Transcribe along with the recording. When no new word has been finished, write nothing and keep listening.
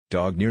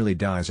Dog nearly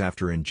dies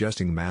after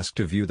ingesting mask.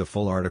 To view the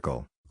full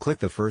article, click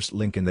the first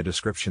link in the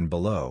description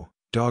below.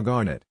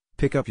 Doggone it,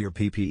 pick up your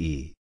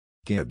PPE.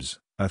 Gibbs,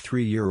 a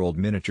 3-year-old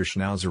miniature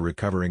schnauzer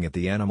recovering at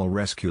the Animal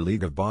Rescue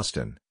League of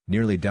Boston,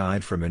 nearly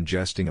died from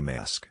ingesting a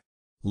mask.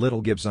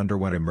 Little Gibbs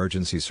underwent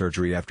emergency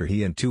surgery after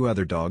he and 2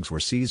 other dogs were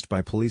seized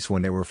by police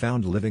when they were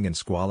found living in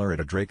squalor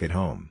at a Drake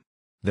home.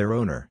 Their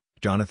owner,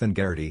 Jonathan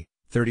Garrity,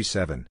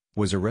 37,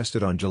 was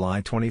arrested on July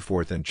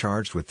 24 and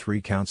charged with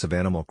 3 counts of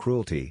animal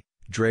cruelty,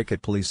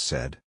 Drake police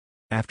said.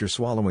 After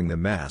swallowing the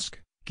mask,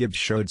 Gibbs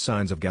showed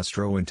signs of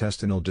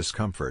gastrointestinal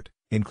discomfort,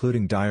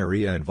 including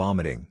diarrhea and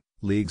vomiting,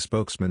 League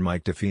spokesman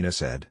Mike DeFina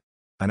said.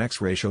 An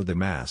X-ray showed the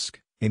mask,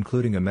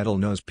 including a metal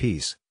nose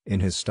piece,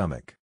 in his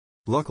stomach.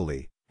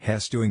 Luckily,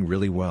 Hess doing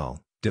really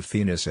well,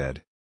 DeFina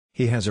said.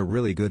 He has a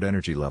really good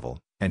energy level,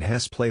 and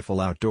Hess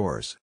playful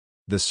outdoors.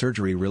 The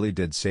surgery really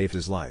did save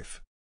his life.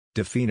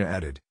 DeFina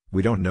added,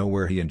 "We don't know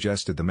where he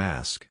ingested the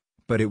mask,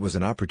 but it was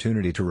an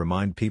opportunity to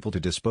remind people to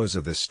dispose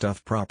of this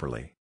stuff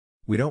properly.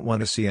 We don't want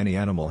to see any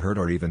animal hurt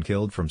or even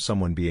killed from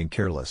someone being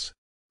careless.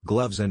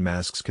 Gloves and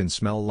masks can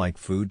smell like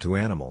food to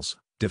animals,"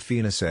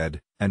 DeFina said,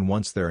 "and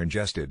once they're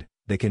ingested,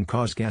 they can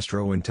cause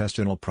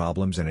gastrointestinal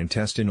problems and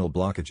intestinal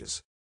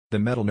blockages. The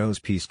metal nose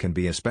piece can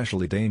be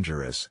especially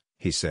dangerous,"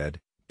 he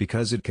said,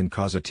 "because it can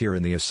cause a tear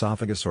in the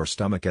esophagus or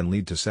stomach and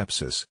lead to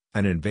sepsis,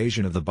 an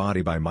invasion of the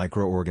body by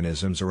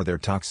microorganisms or their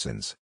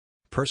toxins."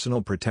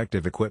 Personal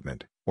protective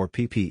equipment, or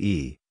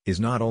PPE, is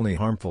not only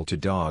harmful to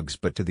dogs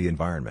but to the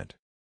environment.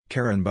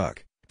 Karen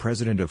Buck,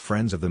 president of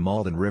Friends of the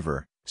Malden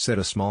River, said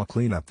a small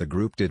cleanup the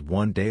group did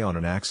one day on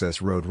an access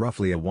road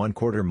roughly a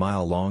 1/4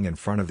 mile long in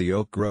front of the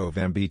Oak Grove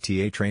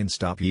MBTA train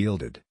stop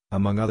yielded,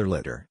 among other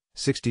litter,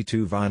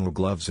 62 vinyl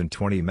gloves and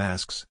 20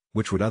 masks,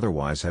 which would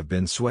otherwise have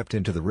been swept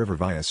into the river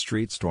via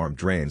street storm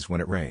drains when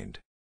it rained.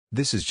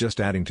 "This is just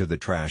adding to the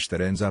trash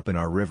that ends up in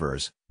our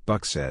rivers,"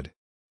 Buck said.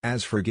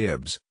 As for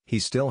Gibbs, he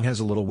still has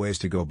a little ways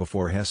to go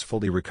before Hess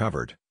fully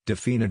recovered.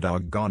 DeFina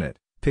doggone it,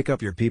 pick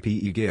up your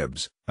PPE.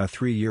 Gibbs, a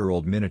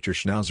 3-year-old miniature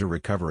schnauzer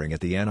recovering at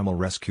the Animal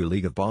Rescue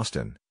League of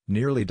Boston,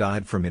 nearly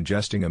died from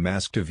ingesting a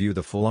mask. To view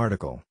the full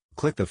article,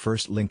 click the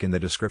first link in the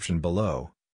description below.